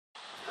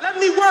Let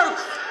me work.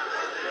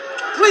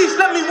 Please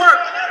let me work.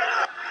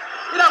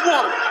 Get that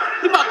water.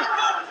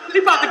 He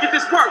about to get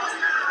this work.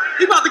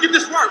 He about to get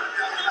this work.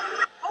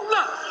 Hold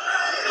up.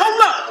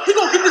 Hold up. He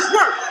gonna get this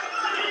work.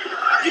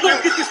 He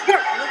gonna get this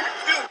work. Hold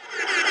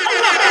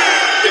up.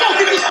 He gonna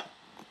get this.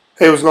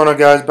 Hey, what's going on,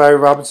 guys? Barry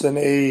Robinson,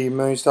 A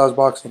Million Styles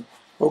Boxing.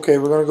 Okay,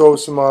 we're gonna go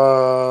with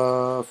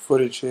some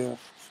footage here.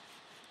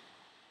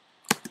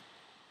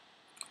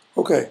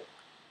 Okay,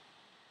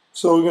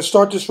 so we're gonna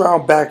start this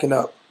round backing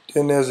up.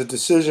 Then there's a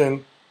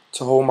decision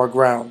to hold my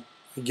ground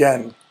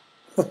again.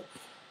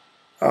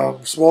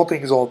 Small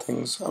things, all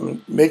things. I'm gonna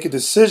make a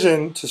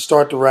decision to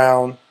start the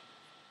round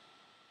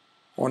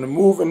on the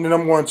move, and then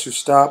I'm going to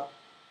stop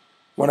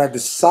when I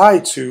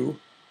decide to.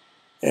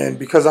 And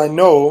because I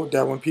know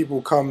that when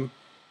people come,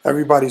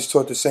 everybody's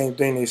taught the same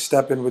thing. They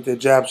step in with their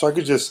jab. So I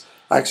could just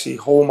actually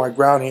hold my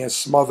ground here and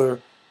smother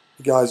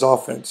the guy's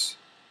offense.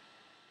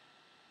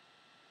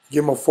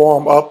 Give him a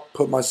forearm up,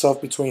 put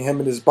myself between him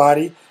and his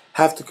body.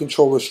 Have to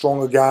control a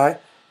stronger guy.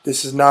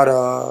 This is not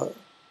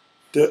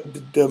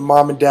the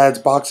mom and dad's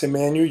boxing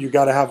manual. You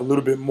got to have a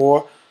little bit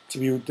more to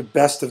be the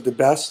best of the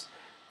best.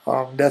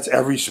 That's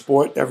every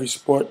sport. Every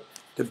sport,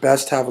 the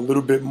best have a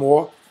little bit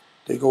more.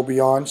 They go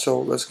beyond. So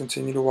let's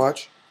continue to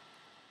watch.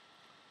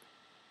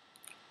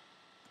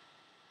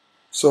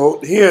 So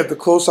here, the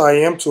closer I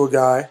am to a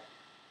guy,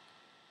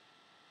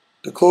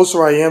 the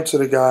closer I am to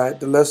the guy,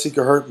 the less he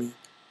can hurt me.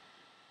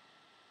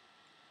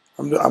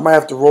 I might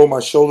have to roll my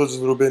shoulders a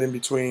little bit in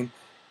between,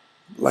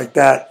 like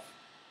that.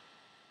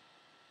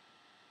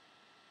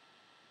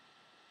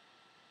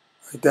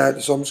 Like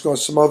that. So I'm just going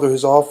to smother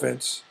his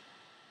offense.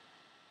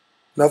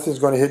 Nothing's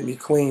going to hit me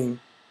clean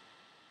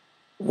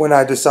when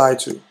I decide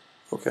to.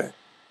 Okay.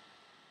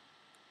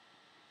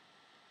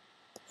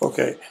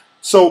 Okay.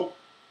 So,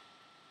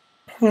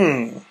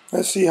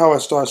 let's see how I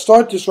start.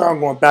 Start this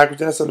round going backwards.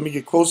 Then I said, let me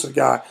get close to the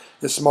guy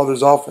that smothers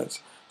his offense.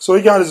 So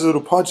he got his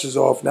little punches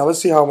off. Now let's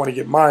see how I want to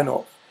get mine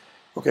off.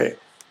 Okay.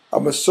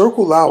 I'm going to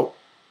circle out.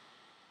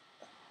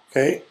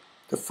 Okay.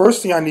 The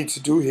first thing I need to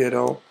do here,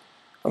 though,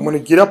 I'm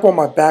going to get up on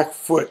my back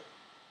foot.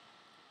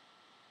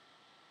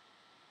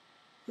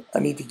 I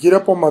need to get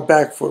up on my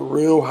back foot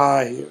real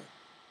high here.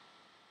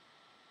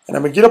 And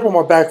I'm going to get up on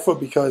my back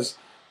foot because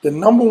the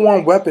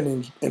 #1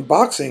 weapon in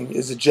boxing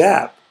is a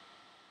jab.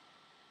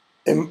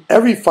 And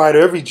every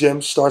fighter, every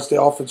gym starts their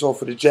offense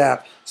off with a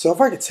jab. So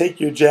if I could take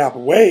your jab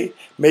away,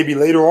 maybe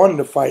later on in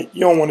the fight,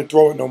 you don't want to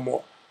throw it no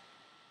more.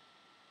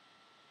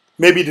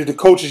 Maybe the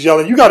coach is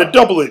yelling, you got to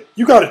double it,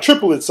 you got to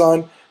triple it,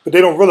 son. But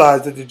they don't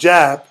realize that the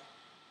jab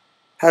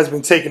has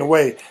been taken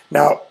away.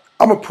 Now,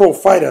 I'm a pro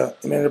fighter,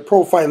 and at a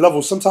pro fight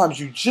level, sometimes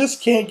you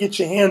just can't get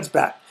your hands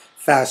back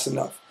fast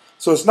enough.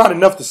 So it's not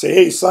enough to say,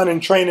 hey, son, in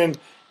training,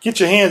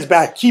 get your hands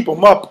back, keep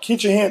them up,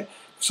 get your hand.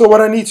 So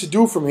what I need to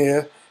do from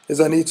here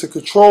is I need to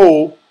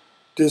control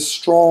this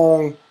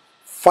strong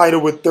fighter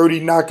with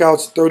 30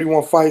 knockouts,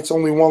 31 fights,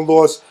 only 1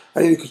 loss.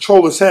 I need to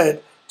control his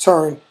head,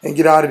 turn, and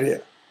get out of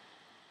there.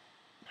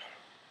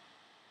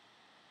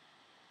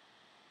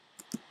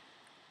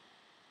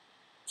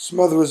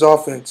 Smother his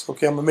offense.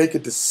 Okay, I'm going to make a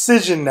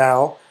decision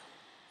now.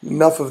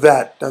 Enough of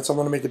that. I'm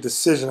going to make a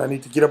decision. I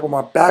need to get up on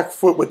my back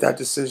foot with that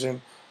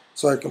decision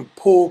so I can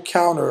pull,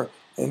 counter,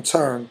 and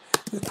turn.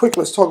 Quick,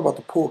 let's talk about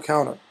the pull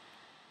counter.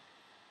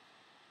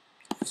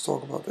 Let's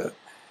talk about that.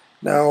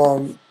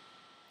 Now,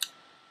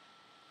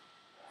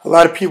 a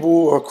lot of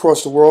people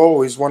across the world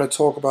always want to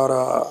talk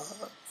about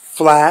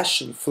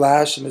flash, and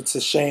it's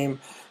a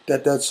shame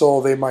that that's all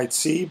they might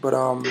see. But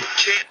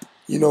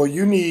you know,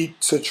 you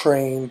need to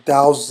train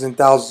thousands and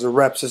thousands of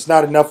reps. It's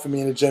not enough for me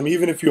in the gym.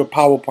 Even if you're a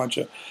power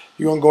puncher,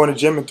 you're going to go in the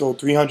gym and throw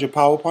 300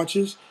 power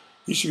punches,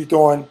 you should be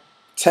throwing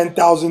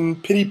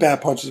 10,000 pity pad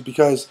punches,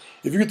 because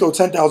if you can throw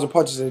 10,000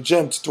 punches in the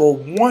gym, to throw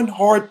one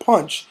hard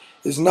punch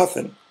is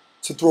nothing.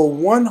 To throw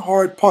one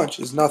hard punch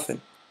is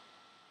nothing.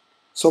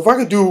 So if I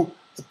could do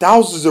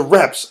thousands of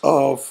reps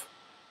of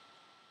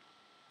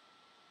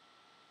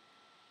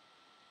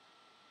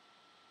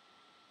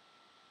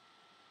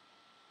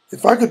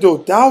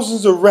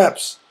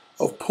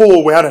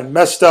pull where I done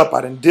messed up,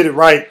 I done did it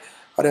right,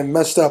 I done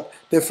messed up,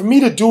 then for me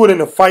to do it in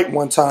a fight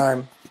one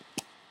time,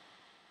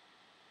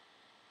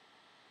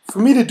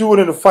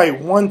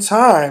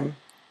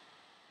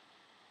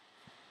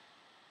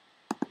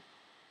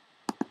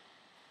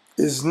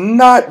 is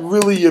not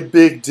really a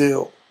big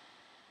deal.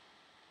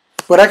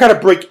 But I got to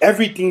break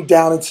everything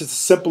down into the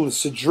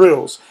simplest of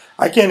drills.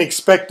 I can't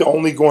expect to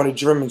only go in a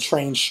gym and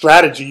train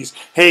strategies.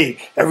 Hey,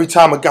 every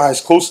time a guy is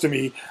close to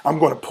me, I'm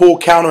going to pull,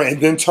 counter, and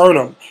then turn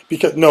him.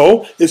 Because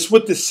no, it's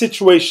what the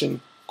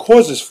situation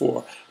causes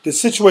for. The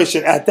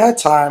situation at that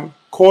time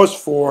caused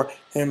for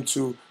him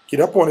to get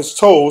up on his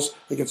toes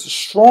against a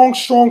strong,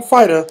 strong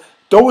fighter,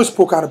 throw his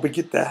pull counter, but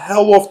get the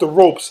hell off the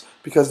ropes,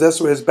 because that's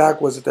where his back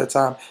was at that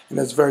time, and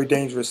that's very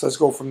dangerous. Let's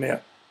go from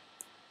there.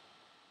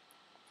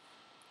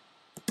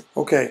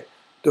 Okay,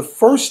 the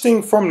first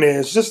thing from there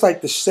is just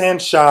like the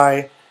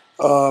Sansai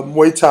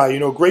Muay Thai. You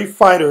know, great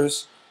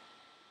fighters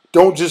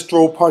don't just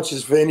throw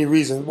punches for any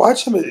reason.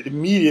 Watch him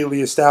immediately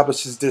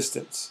establish his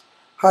distance.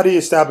 How do you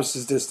establish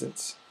his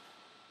distance?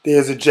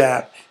 There's a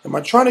jab. Am I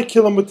trying to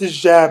kill him with this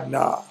jab?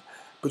 Nah.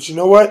 But you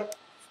know what?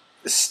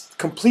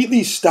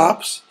 Completely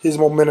stops his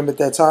momentum at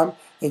that time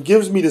and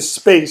gives me the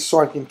space so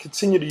I can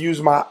continue to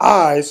use my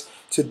eyes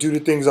to do the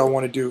things I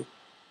want to do.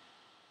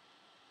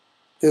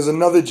 There's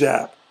another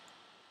jab.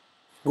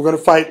 We're going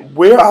to fight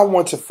where I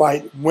want to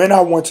fight, when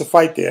I want to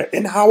fight there,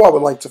 and how I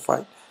would like to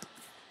fight.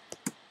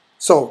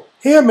 So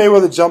here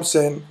Mayweather jumps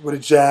in with a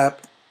jab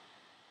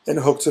and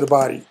a hook to the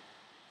body.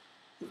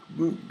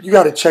 You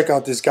got to check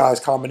out this guy's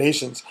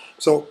combinations.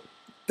 So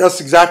that's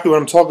exactly what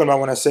I'm talking about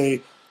when I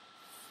say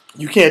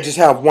you can't just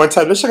have one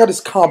type. Let's check out this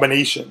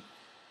combination.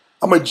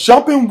 I'm going to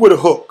jump in with a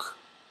hook.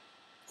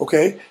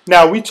 Okay?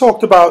 Now, we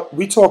talk about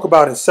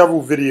in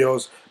several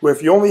videos where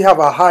if you only have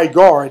a high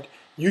guard,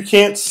 you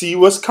can't see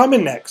what's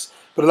coming next.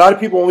 But a lot of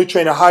people only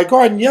train a high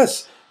guard. And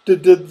yes,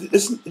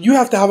 you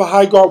have to have a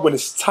high guard when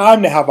it's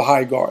time to have a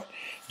high guard.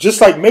 Just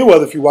like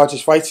Mayweather, if you watch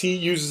his fights, he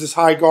uses his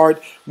high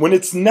guard when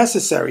it's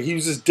necessary. He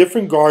uses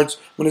different guards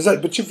when it's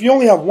necessary. But if you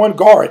only have one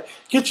guard,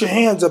 get your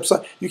hands up.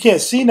 You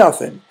can't see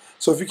nothing.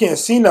 So if you can't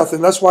see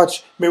nothing, let's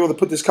watch Mayweather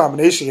put this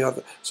combination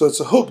together. So it's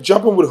a hook,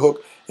 jumping with a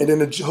hook, and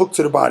then a hook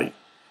to the body,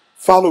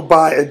 followed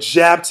by a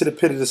jab to the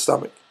pit of the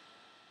stomach.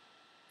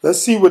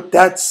 Let's see what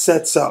that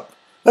sets up.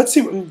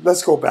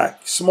 Let's go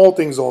back. Small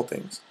things, all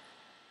things.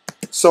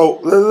 So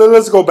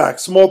let's go back.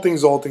 Small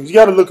things, all things. You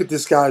got to look at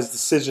this guy's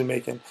decision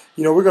making.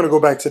 You know, we're going to go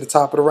back to the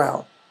top of the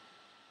round.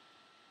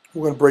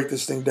 We're going to break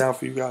this thing down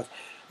for you guys.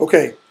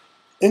 Okay.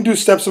 Indu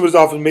steps to his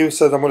office. Mayweather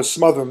says, I'm going to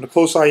smother him. The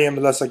closer I am,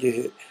 the less I get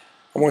hit.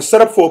 I'm going to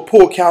set up for a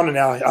pull counter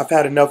now. I've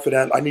had enough of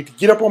that. I need to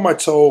get up on my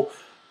toe,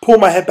 pull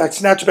my head back,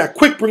 snatch it back,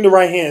 quick, bring the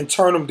right hand, and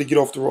turn him to get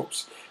off the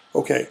ropes.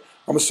 Okay.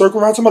 I'm going to circle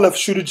around to my left,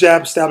 shoot a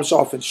jab, establish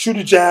offense. Shoot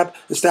a jab,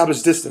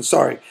 establish distance.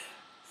 Sorry.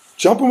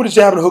 Jumping with a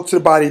jab and a hook to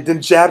the body,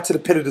 then jab to the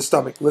pit of the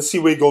stomach. Let's see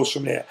where he goes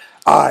from there.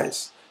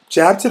 Eyes.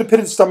 Jab to the pit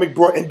of the stomach,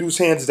 brought Indu's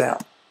hands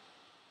down.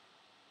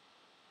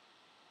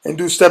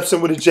 Indu steps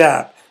in with a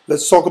jab.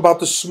 Let's talk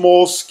about the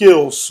small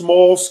skills.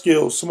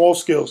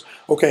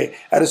 Okay,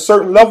 at a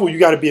certain level, you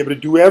got to be able to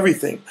do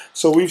everything.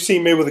 So we've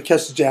seen Mayweather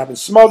catch the jab and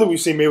smother.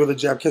 We've seen Mayweather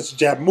jab, catch the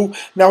jab, move.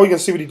 Now we're going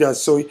to see what he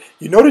does. So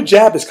you know the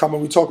jab is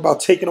coming. We talk about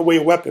taking away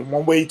a weapon.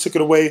 One way he took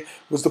it away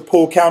was the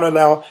pull counter.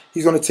 Now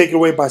he's going to take it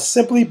away by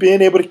simply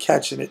being able to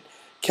catch it.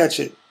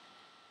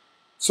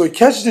 So he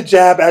catches the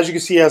jab. As you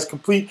can see,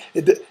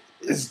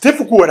 it's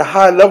difficult at a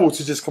high level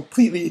to just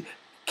completely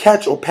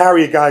catch or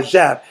parry a guy's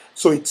jab.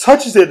 So he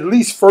touches it at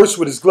least first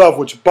with his glove,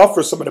 which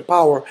buffers some of the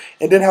power,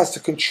 and then has to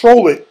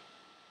control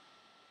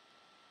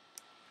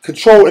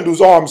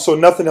Indu's arm so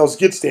nothing else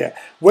gets there.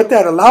 What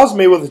that allows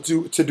Mayweather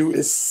to do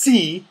is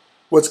see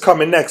what's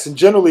coming next, and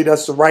generally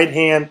that's the right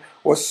hand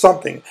or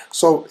something.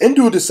 So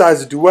Indu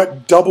decides to do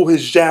what? Double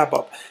his jab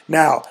up.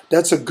 Now,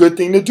 that's a good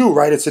thing to do,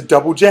 right? It's a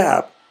double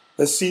jab.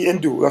 Let's see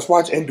Indu. Let's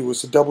watch Indu.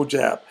 It's a double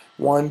jab.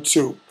 1,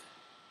 2.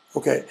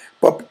 Okay,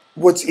 but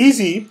what's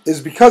easy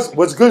is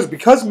what's good is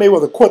because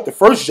Mayweather caught the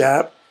first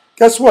jab,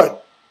 guess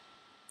what?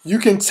 You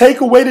can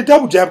take away the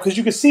double jab because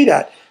you can see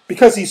that.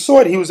 Because he saw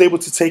it, he was able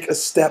to take a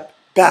step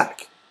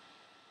back.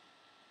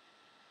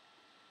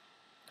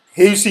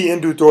 Here you see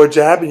Indu throw a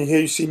jab, and here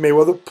you see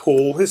Mayweather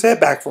pull his head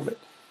back from it.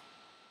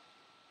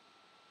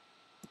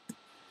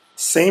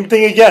 Same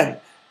thing again.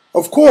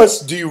 Of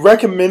course, do you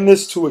recommend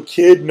this to a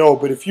kid? No,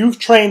 but if you've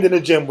trained in a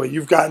gym where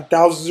you've gotten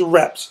thousands of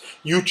reps,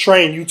 you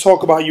train, you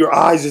talk about your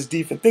eyes as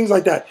deep and things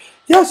like that.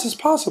 Yes, it's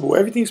possible.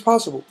 Everything's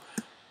possible.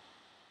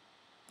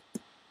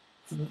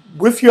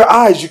 With your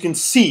eyes, you can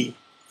see,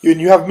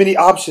 and you have many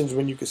options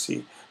when you can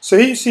see. So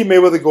here you see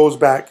Mayweather goes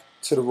back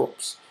to the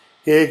ropes.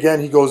 Here again,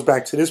 he goes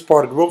back to this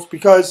part of the ropes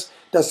because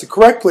that's the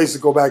correct place to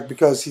go back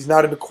because he's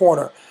not in the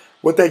corner.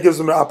 What that gives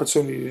him the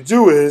opportunity to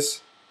do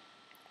is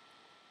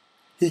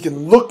he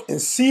can look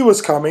and see what's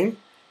coming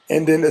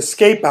and then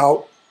escape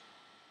out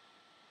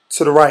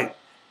to the right.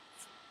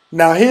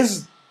 Now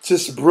here's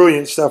just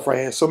brilliant stuff right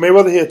here. So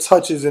Mayweather here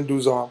touches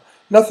Indu's arm.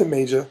 Nothing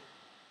major.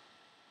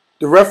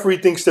 The referee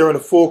thinks they're in a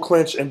full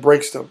clinch and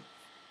breaks them.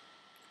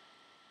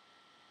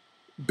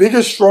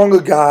 Bigger, stronger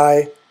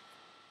guy.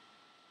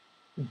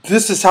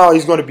 This is how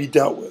he's going to be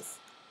dealt with.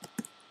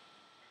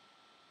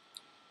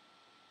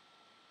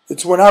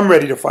 It's when I'm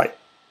ready to fight.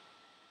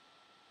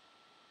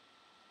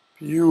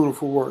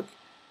 Beautiful work.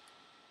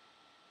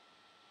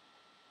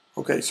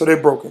 Okay, so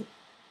they're broken.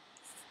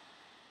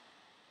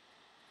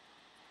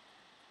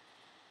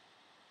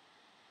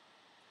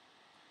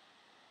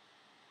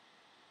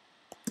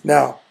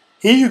 Now,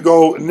 here you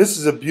go, and this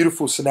is a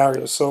beautiful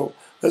scenario. So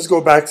let's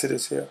go back to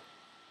this here.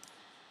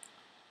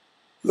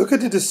 Look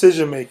at the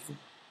decision making.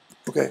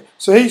 Okay,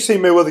 so here you see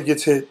Mayweather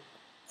gets hit.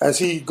 As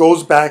he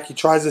goes back, he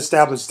tries to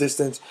establish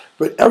distance,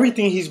 but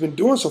everything he's been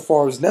doing so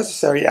far is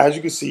necessary, as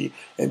you can see,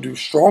 and do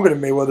stronger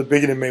than Mayweather,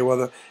 bigger than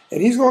Mayweather, and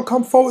he's going to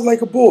come forward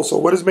like a bull. So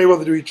what does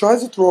Mayweather do? He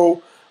tries to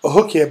throw a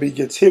hook here, but he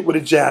gets hit with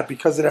a jab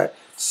because of that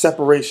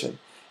separation.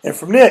 And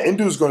from there,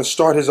 Indu's going to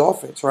start his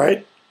offense,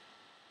 right?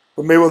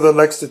 But Mayweather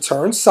elects to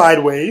turn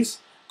sideways,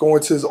 go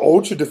into his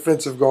ultra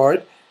defensive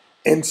guard,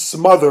 and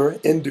smother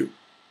Indu.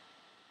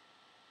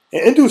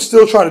 And Ndu's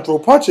still trying to throw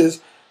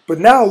punches, but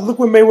now look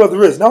where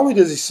Mayweather is. Not only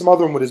does he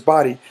smother him with his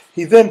body,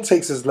 he then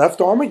takes his left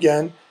arm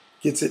again,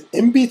 gets it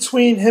in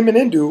between him and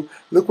Ndu.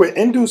 Look where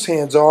Ndu's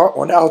hands are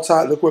on the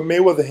outside. Look where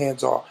Mayweather's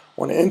hands are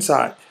on the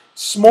inside.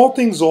 Small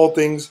things, all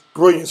things,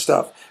 brilliant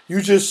stuff.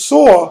 You just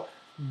saw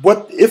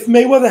what if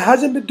Mayweather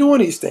hasn't been doing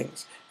these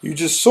things. You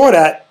just saw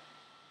that.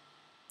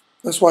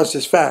 Let's watch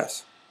this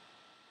fast.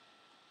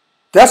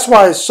 That's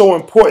why it's so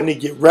important to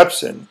get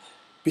reps in,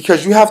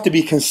 because you have to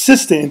be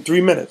consistent in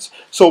 3 minutes.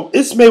 So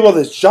it's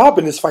Mayweather's job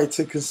in this fight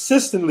to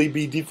consistently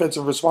be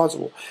defensively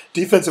responsible.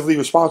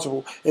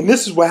 And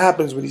this is what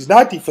happens when he's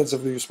not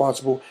defensively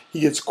responsible.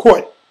 He gets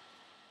caught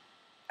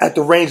at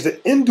the range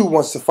that Ndu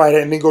wants to fight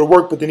at and then go to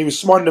work. But then he was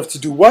smart enough to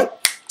do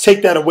what?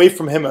 Take that away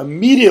from him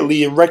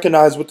immediately and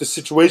recognize what the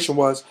situation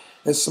was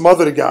and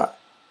smother the guy.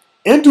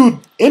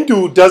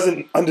 Ndu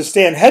doesn't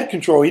understand head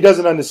control. He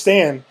doesn't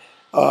understand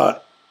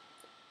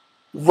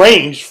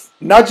range,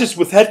 not just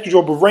with head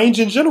control, but range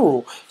in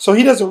general. So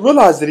he doesn't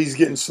realize that he's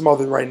getting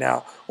smothered right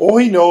now. All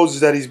he knows is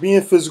that he's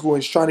being physical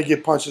and he's trying to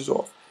get punches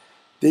off.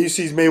 There you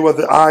see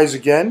Mayweather's eyes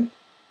again.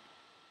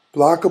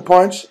 Block a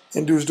punch.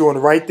 Ndu's doing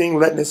the right thing,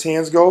 letting his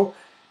hands go.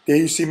 There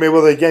you see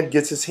Mayweather again,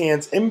 gets his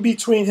hands in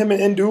between him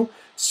and Ndu,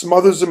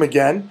 smothers him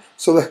again.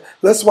 So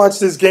let's watch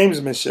this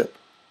gamesmanship.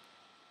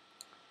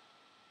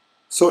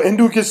 So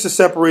Ndu gets the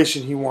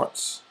separation he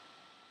wants.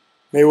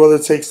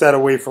 Mayweather takes that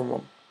away from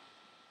him.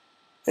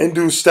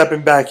 Ndu's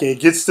stepping back here,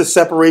 gets the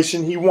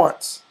separation he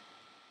wants.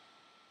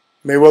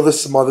 Mayweather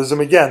smothers him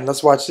again.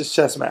 Let's watch this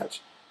chess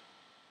match.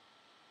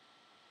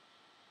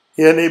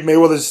 Here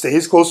Mayweather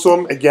stays close to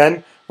him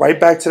again, right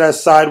back to that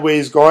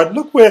sideways guard.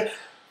 Look where,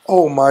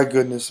 oh my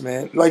goodness,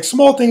 man. Like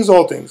small things,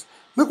 all things.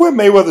 Look where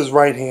Mayweather's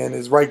right hand,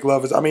 his right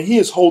glove is. I mean, he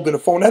is holding the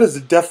phone. That is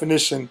the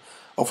definition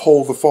of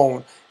hold the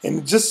phone.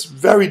 And just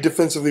very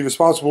defensively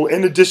responsible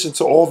in addition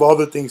to all the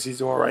other things he's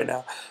doing right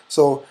now.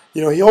 So,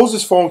 you know, he holds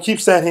his phone,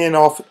 keeps that hand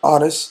off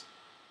honest.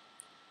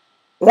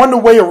 On the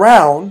way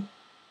around,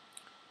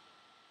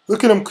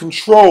 look at him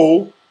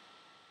control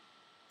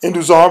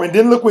Ndu's arm. And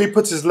then look where he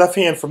puts his left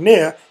hand from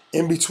there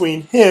in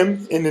between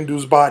him and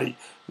Ndu's body.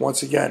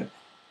 Once again.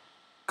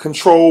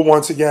 Control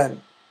once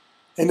again.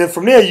 And then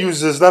from there, he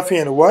uses his left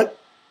hand to what?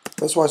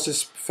 Let's watch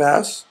this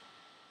fast.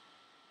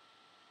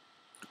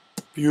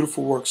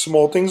 Beautiful work.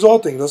 Small things, all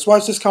things. Let's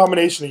watch this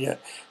combination again.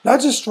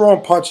 Not just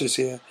strong punches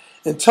here.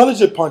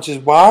 Intelligent punches.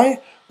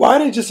 Why? Why are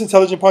they just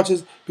intelligent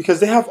punches? Because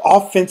they have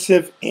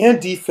offensive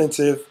and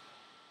defensive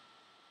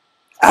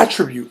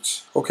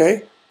attributes.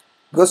 Okay?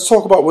 Let's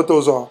talk about what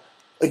those are.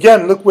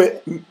 Again, look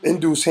where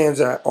Ndu's hands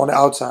are on the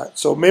outside.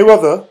 So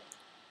Mayweather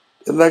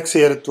elects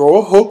here to throw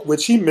a hook,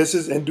 which he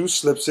misses. Ndu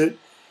slips it.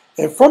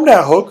 And from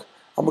that hook,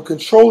 I'm going to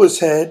control his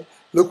head.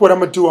 Look what I'm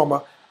going to do. I'm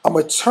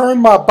going to turn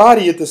my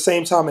body at the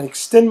same time and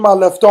extend my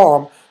left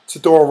arm to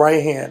throw a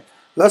right hand.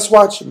 Let's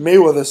watch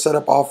Mayweather set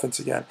up offense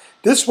again.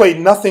 This way,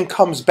 nothing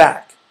comes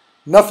back.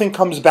 Nothing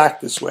comes back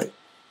this way.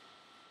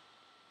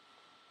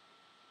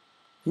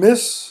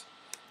 Miss.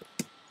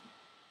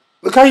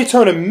 Look how you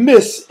turn a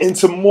miss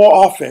into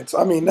more offense.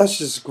 I mean, that's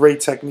just great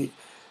technique.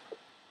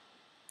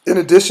 In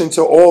addition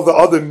to all the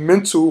other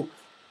mental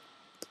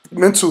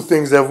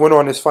things that went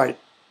on this fight.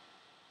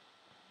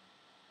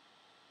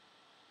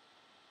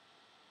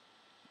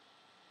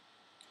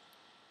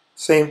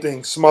 Same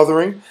thing,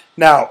 smothering.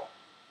 Now,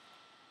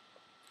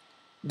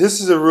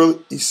 this is a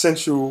real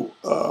essential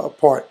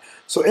part.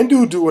 So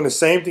Ndu doing the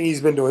same thing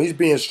he's been doing. He's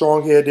being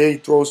strong here. There he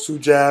throws 2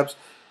 jabs,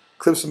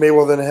 clips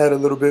Mayweather in the head a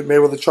little bit.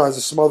 Mayweather tries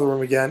to smother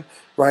him again,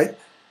 right?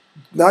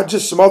 Not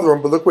just smother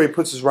him, but look where he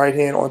puts his right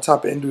hand on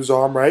top of Ndu's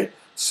arm, right?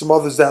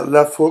 Smothers that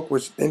left hook,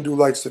 which Ndu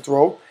likes to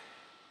throw.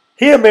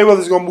 Here,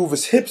 Mayweather's going to move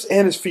his hips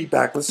and his feet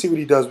back. Let's see what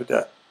he does with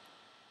that.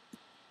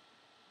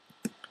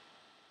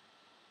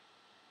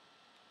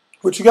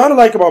 What you got to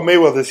like about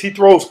Mayweather is he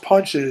throws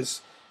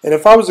punches. And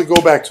if I was to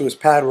go back to his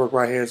pad work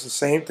right here, it's the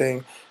same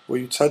thing. Where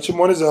you touch him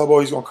on his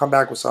elbow, he's going to come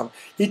back with something.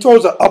 He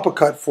throws an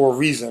uppercut for a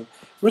reason.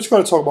 We're just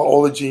going to talk about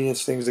all the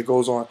genius things that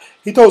goes on.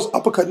 He throws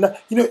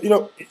uppercut. You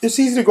know, it's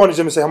easy to go in the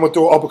gym and say, I'm going to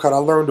throw an uppercut. I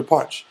learned to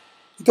punch.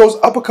 He throws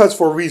uppercuts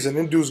for a reason.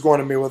 And dude's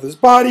going to Mayweather's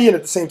body. And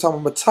at the same time,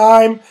 I'm going to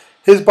time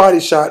his body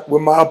shot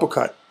with my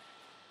uppercut.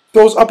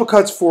 Those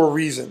uppercuts for a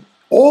reason.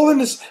 All in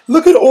this,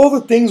 look at all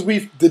the things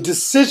the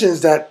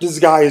decisions that this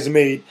guy has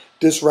made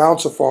this round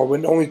so far.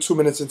 We're only 2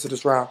 minutes into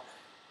this round.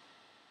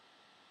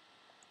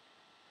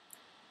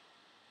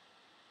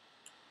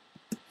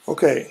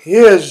 Okay,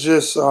 here's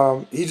just,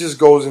 he just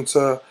goes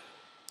into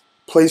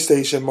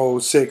PlayStation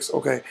mode 6.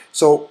 Okay,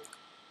 so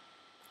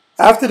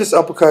after this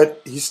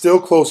uppercut, he's still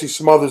close. He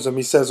smothers him.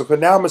 He says, okay,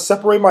 now I'm going to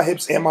separate my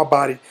hips and my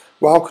body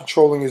while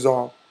controlling his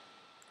arm.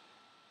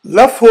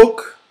 Left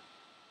hook,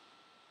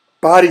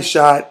 body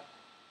shot,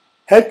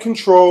 head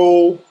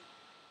control,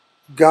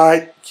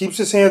 guy keeps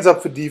his hands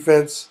up for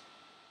defense.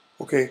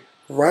 Okay,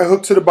 right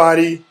hook to the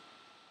body.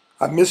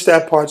 I missed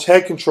that punch,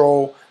 head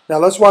control. Now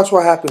let's watch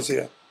what happens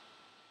here.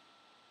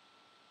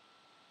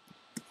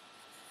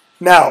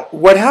 Now,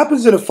 what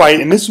happens in a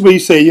fight, and this is where you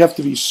say you have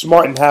to be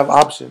smart and have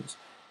options.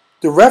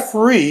 The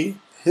referee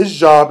His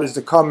job is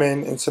to come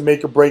in and to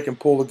make a break and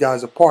pull the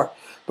guys apart.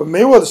 But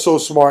Mayweather's so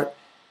smart.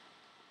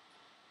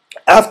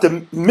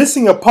 After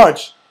missing a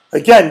punch,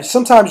 again,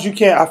 sometimes you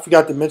can't. I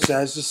forgot to mention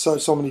that. It's just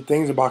so many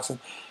things in boxing.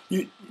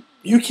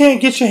 You can't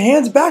get your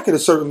hands back at a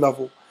certain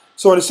level.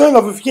 So at a certain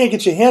level, if you can't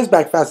get your hands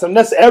back fast, and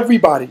that's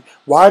everybody.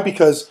 Why?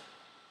 Because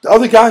the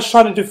other guy's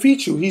trying to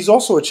defeat you. He's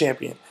also a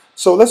champion.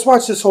 So let's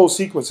watch this whole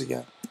sequence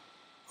again.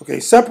 Okay,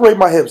 separate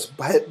my hips.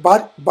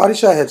 Body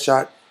shot,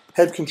 headshot,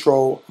 head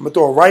control. I'm going to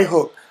throw a right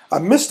hook. I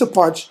missed the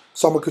punch,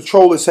 so I'm going to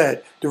control his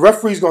head. The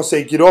referee's going to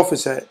say, get off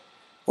his head.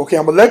 Okay,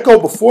 I'm going to let go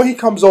before he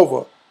comes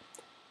over.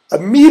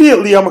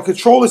 Immediately, I'm going to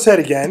control his head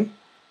again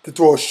to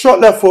throw a short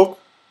left hook,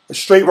 a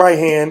straight right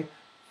hand.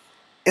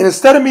 And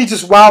instead of me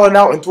just wilding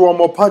out and throwing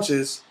more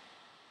punches,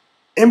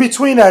 in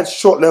between that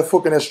short left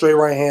hook and that straight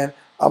right hand,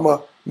 I'm going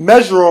to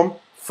measure him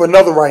for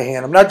another right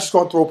hand. I'm not just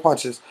going to throw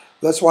punches.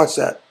 Let's watch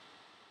that.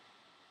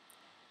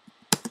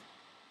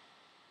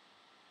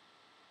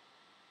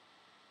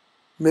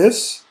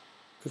 Miss.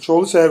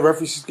 Control his head.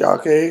 Referee says,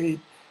 okay.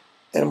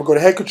 And I'm going to go to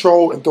head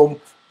control and throw.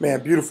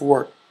 Man, beautiful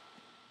work.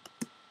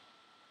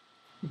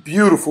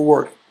 Beautiful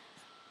work.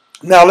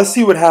 Now, let's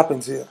see what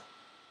happens here.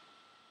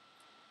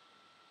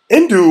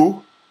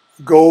 Indu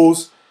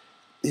goes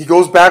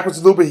backwards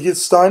a little bit. He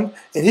gets stunned,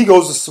 and he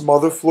goes to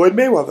smother Floyd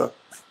Mayweather.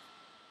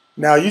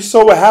 Now, you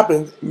saw what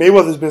happened.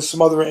 Mayweather's been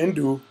smothering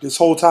Indu this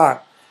whole time.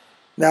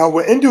 Now,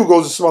 when Indu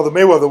goes to smother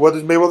Mayweather, what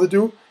does Mayweather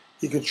do?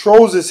 He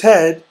controls his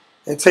head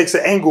and takes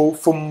an angle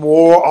for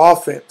more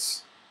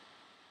offense.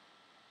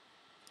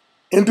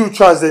 Indu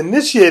tries to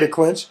initiate a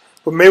clinch,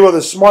 but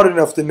Mayweather's smart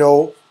enough to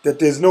know that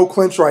there's no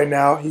clinch right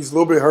now. He's a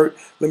little bit hurt.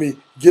 Let me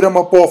get him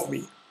up off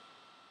me.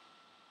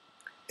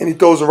 And he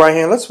throws a right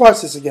hand. Let's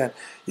watch this again.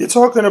 You're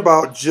talking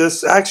about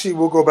actually,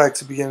 we'll go back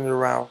to the beginning of the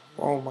round.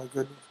 Oh, my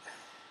goodness.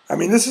 I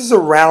mean, this is a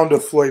round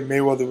of Floyd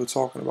Mayweather we're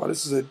talking about.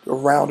 This is a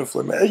round of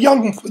Floyd Mayweather. A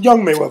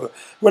young Mayweather.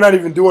 We're not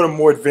even doing a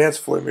more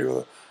advanced Floyd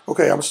Mayweather.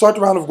 Okay, I'm going to start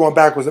the round of going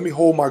backwards. Let me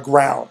hold my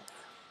ground.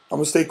 I'm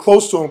going to stay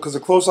close to him because the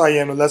closer I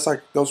am, the less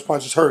those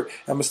punches hurt. And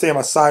I'm going to stay in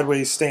my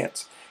sideways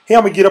stance. Here,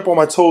 I'm going to get up on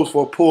my toes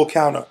for a pull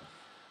counter.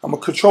 I'm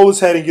going to control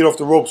his head and get off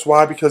the ropes.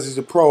 Why? Because he's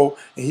a pro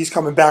and he's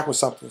coming back with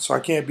something. So I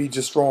can't be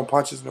just throwing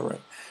punches in the ring.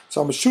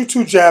 So I'm going to shoot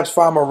 2 jabs,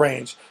 find my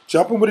range.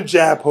 Jumping with a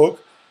jab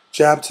hook,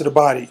 jab to the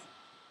body.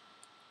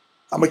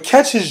 I'm going to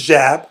catch his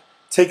jab,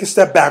 take a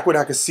step backward.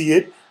 I can see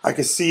it. I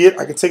can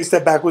take a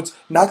step backwards,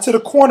 not to the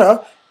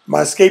corner.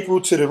 My escape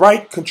route to the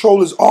right, control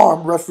his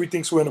arm. Referee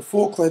thinks we're in a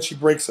full clinch. He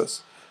breaks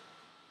us.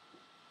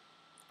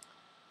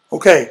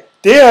 Okay,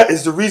 there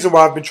is the reason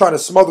why I've been trying to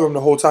smother him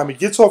the whole time. He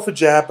gets off a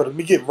jab, but let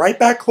me get right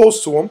back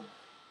close to him.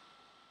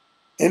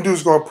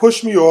 Indu's going to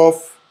push me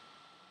off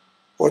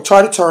or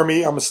try to turn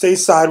me. I'm going to stay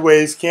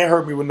sideways. Can't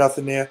hurt me with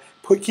nothing there.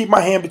 Keep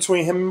my hand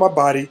between him and my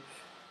body.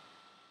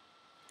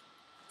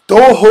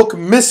 Throw a hook,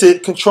 miss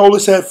it, control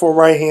his head for a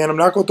right hand. I'm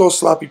not going to throw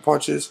sloppy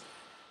punches.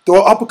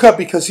 Throw an uppercut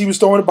because he was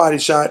throwing a body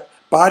shot.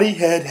 Body,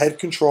 head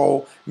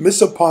control.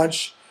 Miss a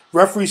punch.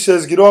 Referee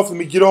says, get off. Let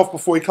me get off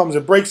before he comes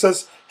and breaks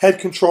us. Head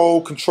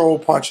control,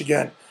 punch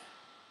again.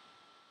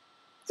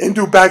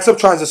 Indu backs up,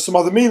 tries to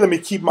smother me. Let me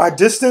keep my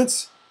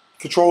distance.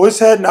 Control his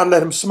head, not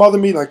let him smother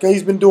me like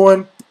he's been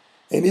doing.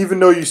 And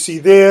even though you see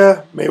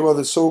there,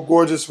 Mayweather's so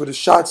gorgeous with his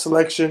shot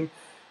selection.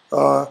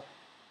 Here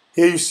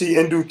you see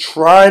Indu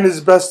trying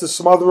his best to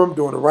smother him,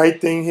 doing the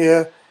right thing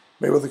here.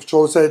 Mayweather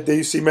controls his head. There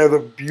you see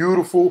Mayweather,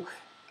 beautiful.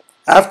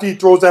 After he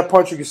throws that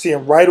punch, you can see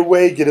him right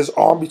away get his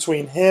arm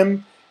between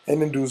him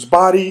and Indu's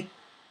body.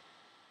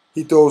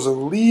 He throws a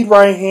lead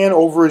right hand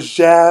over his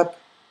jab.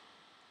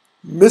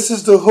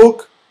 Misses the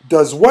hook.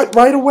 Does what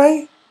right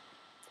away?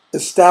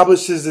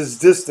 Establishes his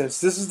distance.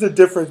 This is the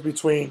difference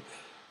between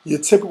your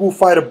typical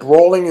fighter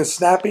brawling and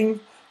snapping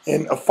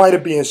and a fighter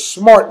being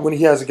smart when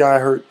he has a guy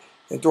hurt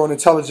and throwing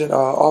intelligent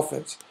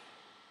offense.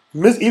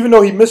 Even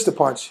though he missed a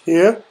punch.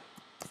 Here,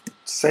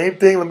 same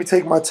thing. Let me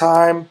take my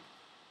time.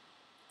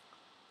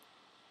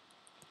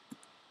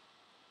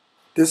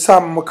 This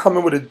time I'm going to come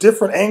in with a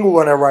different angle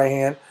on that right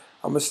hand.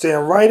 I'm going to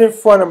stand right in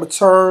front. I'm going to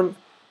turn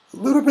a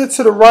little bit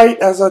to the right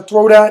as I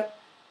throw that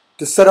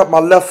to set up my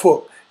left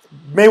hook.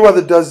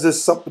 Mayweather does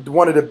this,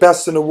 one of the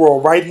best in the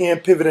world. Right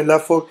hand pivot and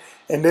left hook.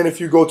 And then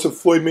if you go to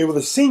Floyd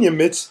Mayweather Senior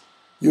mitts,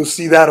 you'll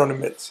see that on the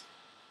mitts.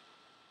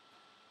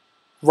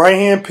 Right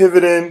hand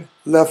pivot in,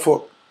 left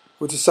hook,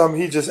 which is something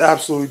he just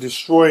absolutely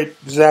destroyed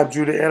Zab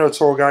Judah and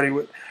Arturo Gatti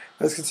with.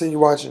 Let's continue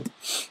watching.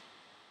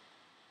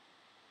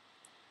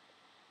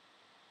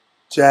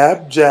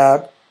 Jab,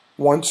 jab,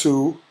 1,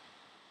 2.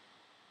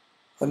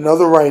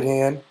 Another right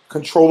hand.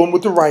 Control him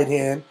with the right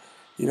hand.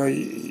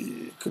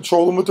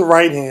 Control him with the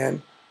right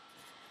hand.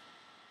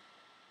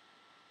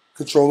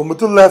 Control him with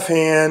the left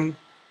hand.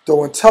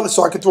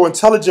 So I can throw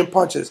intelligent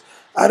punches.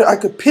 I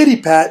could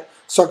pity pat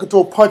so I can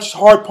throw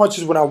hard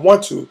punches when I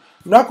want to.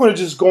 I'm not going to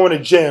just go in a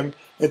gym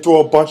and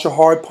throw a bunch of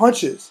hard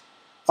punches.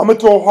 I'm going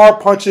to throw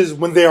hard punches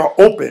when they are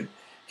open.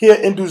 Here,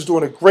 Indu's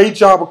doing a great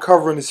job of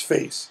covering his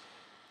face.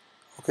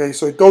 Okay,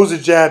 so he throws a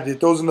jab, he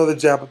throws another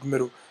jab up the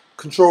middle.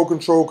 Control,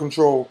 control,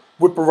 control.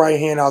 Whip a right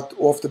hand out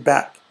off the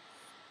back.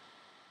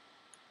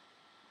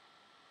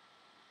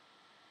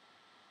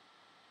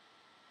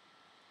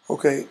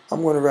 Okay,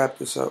 I'm going to wrap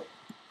this up.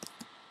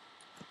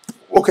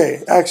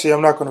 Okay, actually,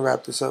 I'm not going to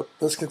wrap this up.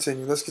 Let's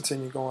continue. Let's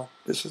continue going.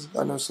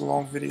 I know it's a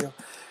long video,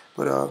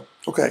 but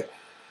okay.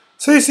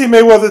 So you see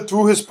Mayweather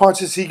threw his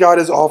punches. He got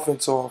his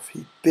offense off.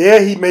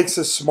 He makes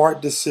a smart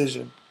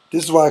decision.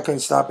 This is why I couldn't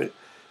stop it.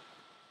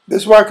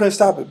 This is why I couldn't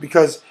stop it,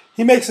 because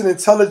he makes an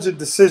intelligent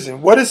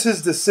decision. What is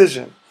his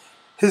decision?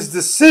 His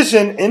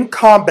decision in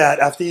combat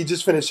after he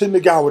just finished hitting the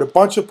guy with a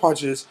bunch of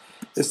punches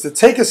is to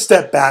take a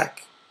step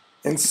back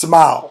and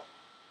smile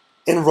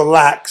and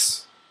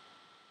relax,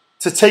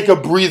 to take a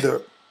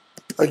breather.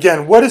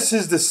 Again, what is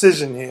his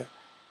decision here?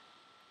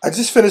 I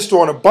just finished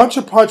throwing a bunch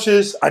of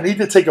punches. I need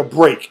to take a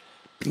break.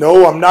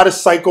 No, I'm not a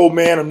psycho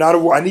man.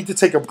 I need to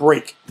take a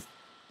break.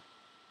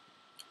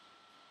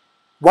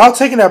 While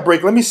taking that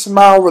break, let me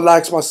smile,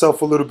 relax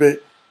myself a little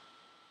bit.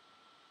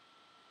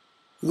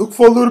 Look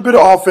for a little bit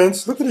of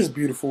offense. Look at this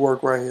beautiful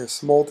work right here.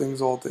 Small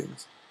things, all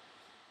things.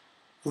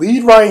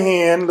 Lead right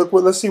hand.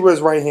 Let's see where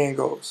his right hand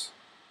goes.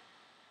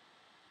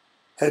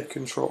 Head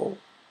control.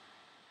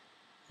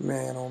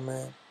 Man, oh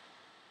man.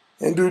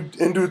 And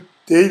do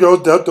there you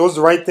go. Does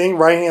the right thing.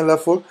 Right hand,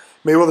 left hook.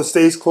 Mayweather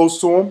stays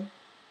close to him.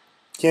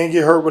 Can't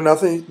get hurt with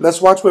nothing.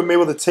 Let's watch where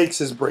Mayweather takes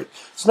his break.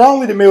 So not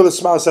only did Mayweather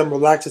smile, said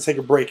relax and take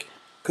a break.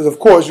 Because of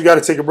course you got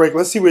to take a break.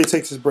 Let's see where he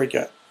takes his break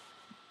at.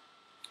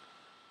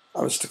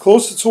 The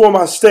closer to him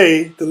I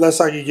stay, the less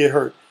I can get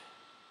hurt.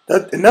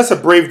 And that's a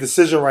brave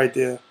decision right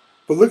there.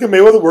 But look at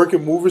Mayweather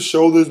working, move his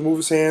shoulders, move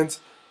his hands,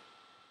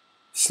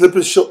 slip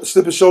his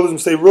shoulders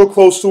and stay real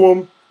close to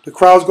him. The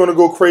crowd's going to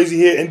go crazy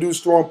here. Indu's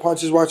throwing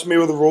punches. Watch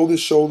Mayweather roll his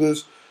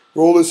shoulders,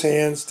 roll his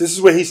hands. This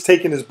is where he's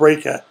taking his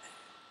break at.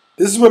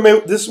 This is where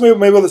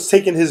Mayweather's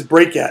taking his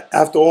break at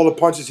after all the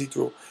punches he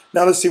threw.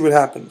 Now let's see what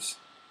happens.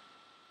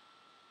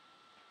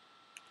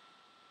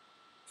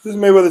 This is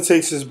Mayweather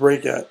takes his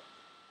break at.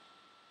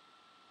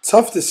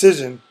 Tough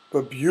decision,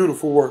 but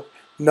beautiful work.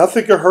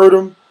 Nothing can hurt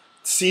him.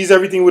 Sees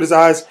everything with his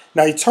eyes.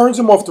 Now he turns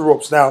him off the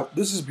ropes. Now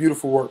this is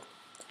beautiful work.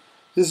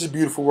 This is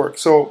beautiful work.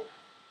 So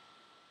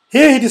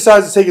here he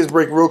decides to take his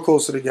break real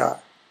close to the guy.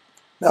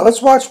 Now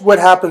let's watch what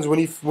happens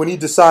when he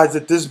decides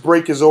that this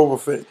break is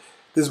over.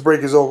 This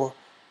break is over.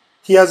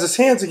 He has his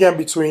hands again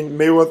between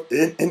Mayweather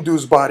and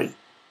Indu's body.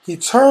 He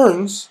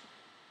turns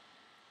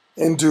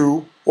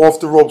Indu off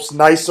the ropes,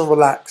 nice and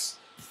relaxed.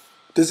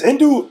 Does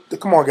Indu,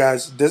 come on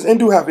guys, does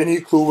Indu have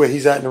any clue where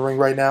he's at in the ring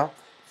right now?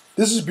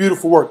 This is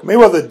beautiful work.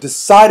 Mayweather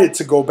decided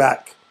to go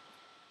back.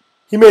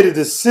 He made a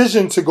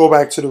decision to go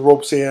back to the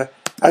ropes here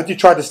after he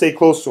tried to stay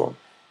close to him.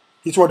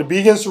 He tried to be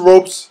against the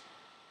ropes.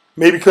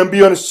 Maybe couldn't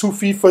be on his 2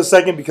 feet for a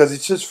second because he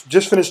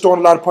just finished throwing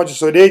a lot of punches.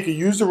 So there he could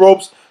use the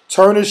ropes,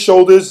 turn his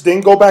shoulders,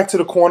 then go back to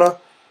the corner.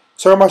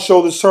 Turn my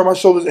shoulders, turn my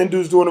shoulders.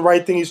 Indu's doing the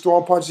right thing. He's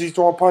throwing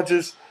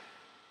punches.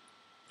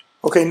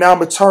 Okay, now I'm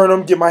going to turn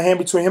him, get my hand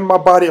between him and my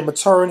body. I'm going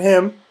to turn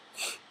him.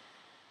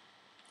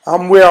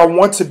 I'm where I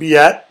want to be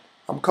at.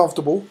 I'm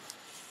comfortable.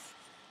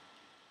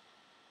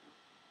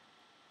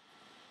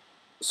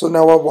 So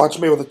now I'll watch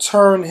Mayweather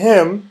turn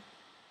him.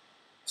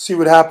 See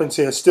what happens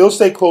here. Still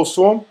stay close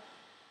to him.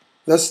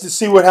 Let's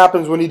see what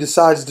happens when he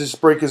decides this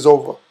break is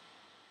over.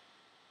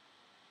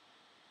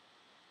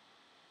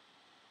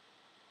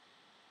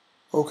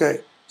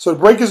 Okay, so the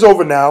break is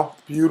over now.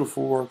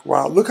 Beautiful work.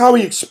 Wow, look how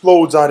he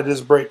explodes out of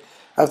this break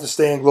after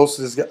staying close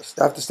to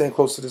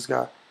this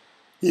guy.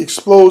 He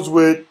explodes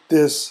with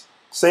this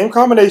same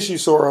combination you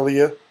saw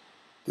earlier.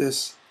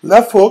 This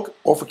left hook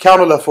off a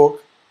counter left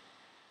hook.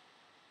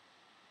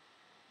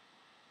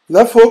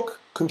 Left hook,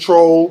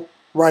 control,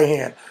 right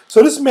hand.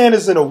 So this man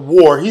is in a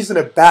war. He's in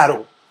a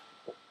battle.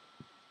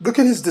 Look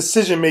at his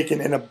decision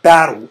making in a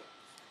battle.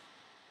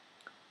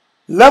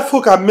 Left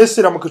hook, I missed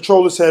it. I'm going to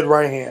control his head,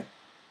 right hand.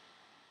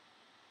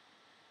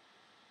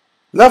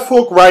 Left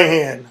hook, right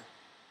hand.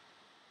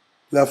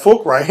 Left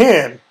hook, right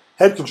hand.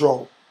 Head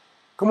control.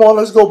 Come on,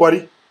 let's go,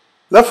 buddy.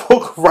 Left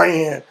hook, right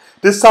hand.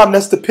 This time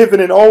that's the pivot,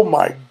 and oh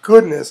my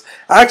goodness.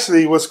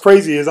 Actually, what's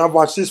crazy is I've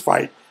watched this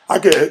fight. I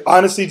could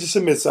honestly just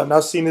admit something.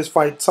 I've seen this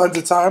fight tons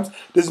of times.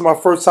 This is my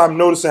first time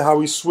noticing how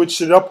he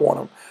switched it up on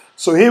him.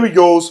 So here he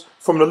goes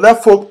from the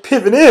left hook,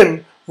 pivot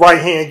in,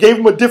 right hand. Gave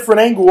him a different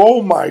angle.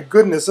 Oh my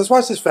goodness. Let's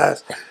watch this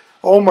fast.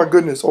 Oh my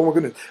goodness. Oh my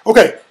goodness.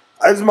 Okay,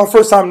 this is my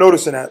first time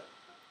noticing that.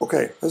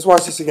 Okay, let's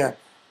watch this again.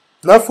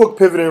 Left hook,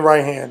 pivot in,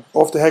 right hand.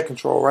 Off the head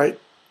control, right?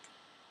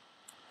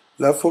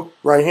 Left hook,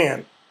 right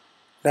hand.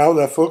 Now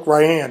left hook,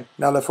 right hand.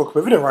 Now left hook,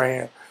 pivot in, right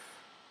hand.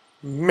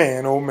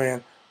 Man, oh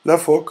man.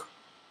 Left hook.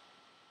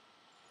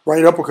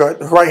 Right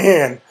uppercut, right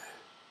hand.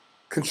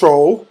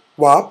 Control,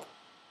 whop.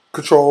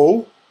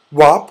 Control,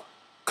 whop.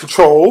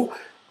 Control.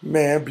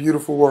 Man,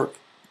 beautiful work.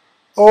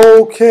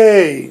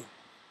 Okay.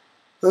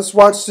 Let's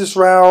watch this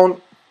round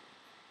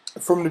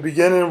from the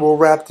beginning. We'll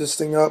wrap this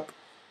thing up.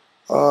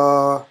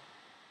 Floyd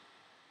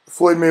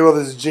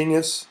Mayweather is a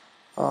genius.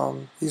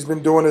 He's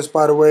been doing this,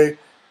 by the way,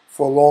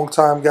 for a long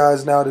time,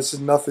 guys. Now, this is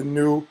nothing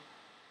new.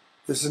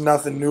 This is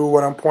nothing new,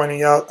 what I'm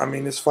pointing out. I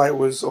mean, this fight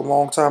was a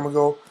long time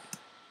ago.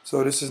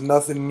 So this is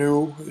nothing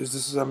new.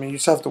 I mean, you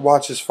just have to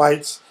watch his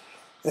fights.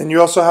 And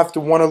you also have to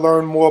want to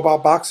learn more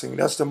about boxing.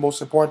 That's the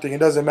most important thing. It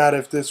doesn't matter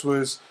if this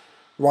was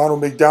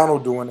Ronald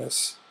McDonald doing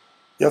this.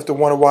 You have to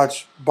want to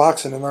watch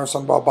boxing and learn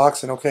something about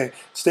boxing. Okay,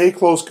 stay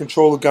close,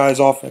 control the guy's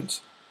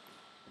offense.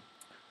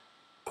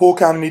 Pull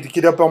counter, need to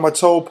get up on my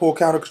toe. Pull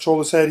counter, control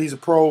his head. He's a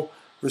pro.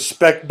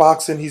 Respect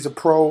boxing. He's a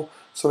pro.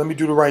 So let me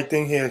do the right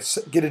thing here.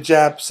 Get a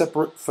jab,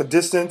 separate for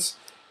distance.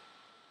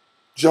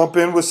 Jump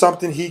in with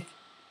something. He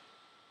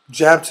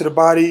jab to the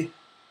body.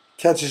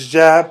 Catch his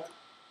jab.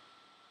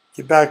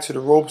 Get back to the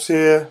ropes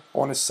here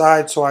on the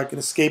side so I can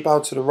escape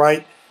out to the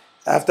right.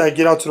 After I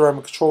get out to the right, I'm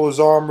going to control his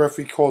arm.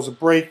 Referee calls a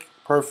break.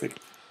 Perfect.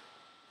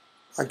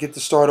 I get to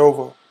start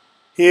over.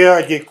 Here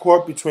I get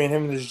caught between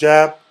him and his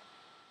jab,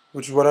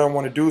 which is what I don't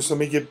want to do. So let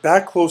me get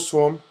back close to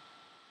him.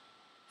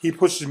 He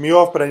pushes me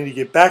off, but I need to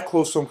get back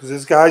close to him because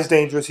this guy's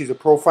dangerous. He's a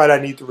pro fighter. I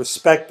need to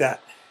respect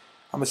that.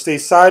 I'm going to stay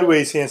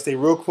sideways here and stay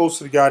real close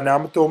to the guy. Now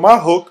I'm going to throw my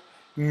hook,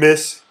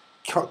 miss,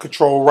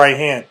 control right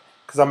hand.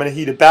 Because I'm in a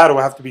heated battle,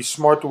 I have to be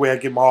smart the way I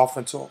get my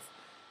offense off.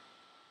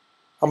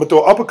 I'm going to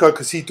throw an uppercut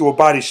because he threw a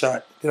body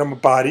shot. Then I'm a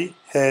body,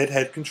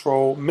 head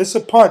control, miss a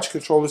punch,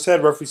 control his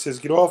head. Referee says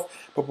get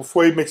off. But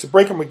before he makes a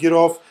break, I'm going to get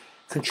off,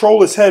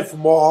 control his head for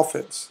more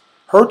offense.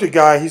 Hurt the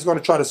guy, he's going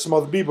to try to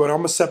smother me, but I'm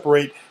going to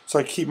separate so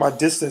I can keep my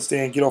distance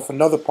there and get off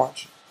another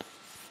punch.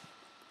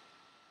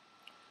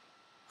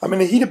 I'm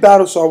in a heated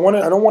battle, so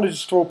I don't want to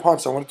just throw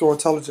punches. I want to throw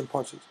intelligent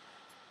punches.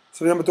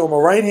 So then I'm going to throw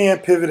my right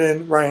hand, pivot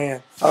in, right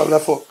hand,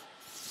 left hook.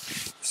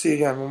 See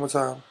again, one more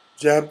time.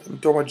 Jab,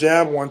 throw my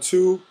jab, 1,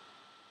 2.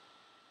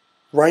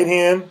 Right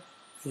hand,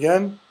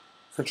 again.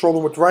 Control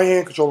him with the right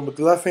hand, control him with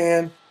the left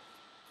hand.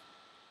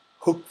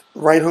 Hook,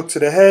 right hook to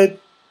the head.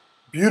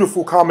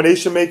 Beautiful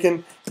combination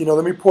making. You know,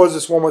 let me pause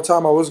this one more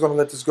time. I was going to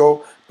let this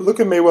go. But look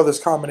at Mayweather's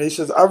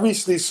combinations. I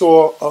recently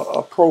saw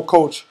a pro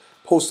coach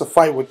post a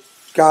fight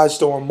with guys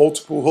throwing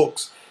multiple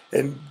hooks.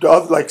 And the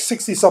other, like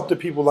 60-something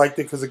people liked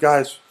it because the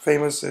guy's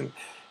famous. And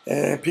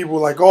people were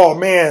like, oh,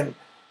 man,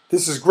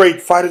 this is great.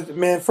 Fighter,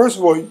 man, first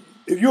of all,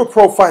 if you're a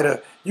pro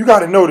fighter, you got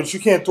to know that you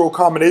can't throw a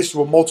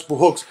combination with multiple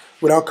hooks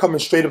without coming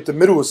straight up the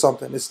middle or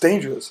something. It's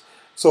dangerous.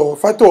 So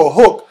if I throw a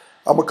hook,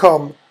 I'm going to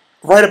come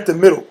right up the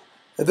middle.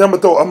 And then I'm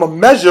going to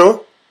measure.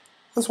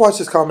 Let's watch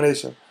this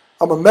combination.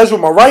 I'm going to measure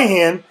with my right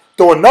hand,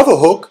 throw another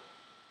hook,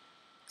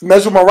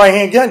 measure my right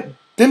hand again,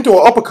 then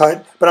throw an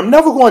uppercut. But I'm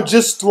never going to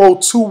just throw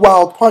 2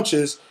 wild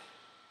punches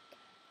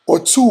or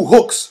 2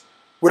 hooks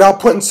without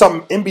putting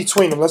something in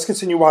between them. Let's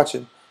continue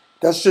watching.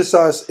 That's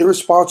just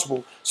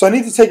irresponsible. So I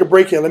need to take a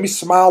break here. Let me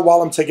smile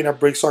while I'm taking that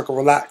break so I can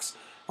relax.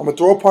 I'm going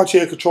to throw a punch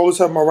here, control his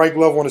head with my right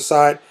glove on the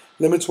side,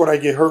 limits what I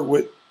get hurt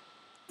with.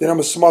 Then I'm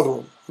going to smother him.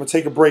 I'm going to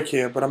take a break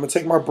here, but I'm going to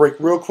take my break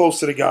real close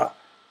to the guy.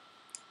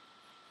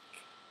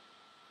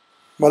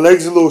 My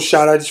legs are a little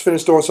shot. I just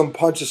finished throwing some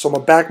punches, so I'm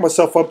going to back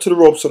myself up to the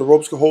ropes so the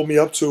ropes can hold me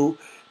up too.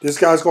 This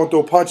guy's going to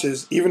throw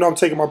punches. Even though I'm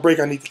taking my break,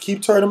 I need to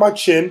keep turning my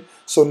chin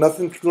so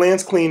nothing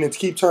lands clean and to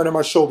keep turning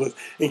my shoulders.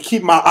 And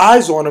keep my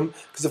eyes on him,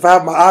 because if I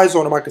have my eyes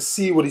on him, I can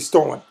see what he's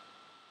throwing.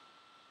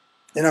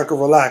 And I can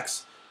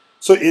relax.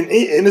 So, and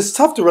it's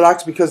tough to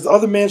relax because the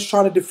other man's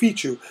trying to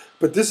defeat you.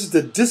 But this is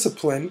the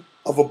discipline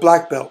of a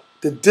black belt.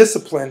 The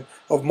discipline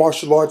of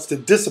martial arts. The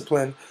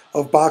discipline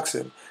of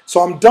boxing.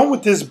 So I'm done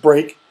with this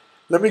break.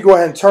 Let me go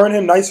ahead and turn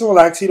him nice and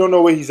relaxed. He don't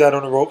know where he's at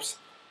on the ropes.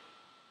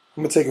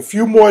 I'm going to take a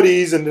few more of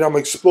these and then I'm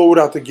going to explode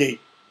out the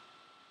gate.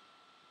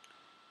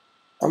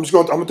 I'm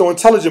going to throw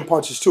intelligent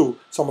punches too.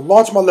 So I'm going to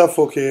launch my left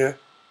hook here.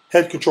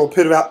 Head control,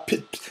 pivot out.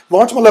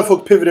 Launch my left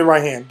hook, pivot in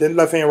right hand. Then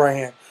left hand, right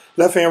hand.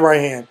 Left hand, right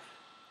hand.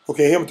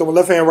 Okay, here I'm throwing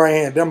left hand, right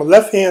hand. Then my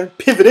left hand,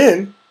 pivot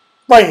in,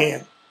 right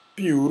hand.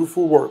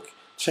 Beautiful work.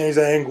 Change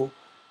the angle.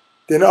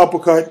 Then the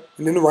uppercut,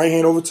 and then the right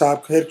hand over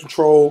top. Head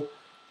control,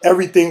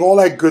 everything, all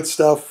that good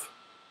stuff.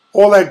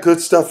 All that good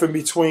stuff in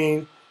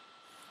between.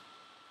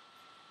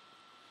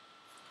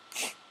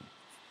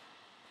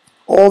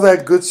 All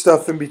that good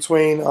stuff in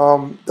between.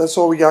 That's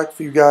all we got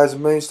for you guys. A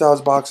Million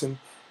Styles Boxing.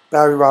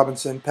 Barry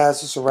Robinson.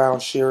 Pass this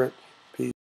around. Share it. Peace.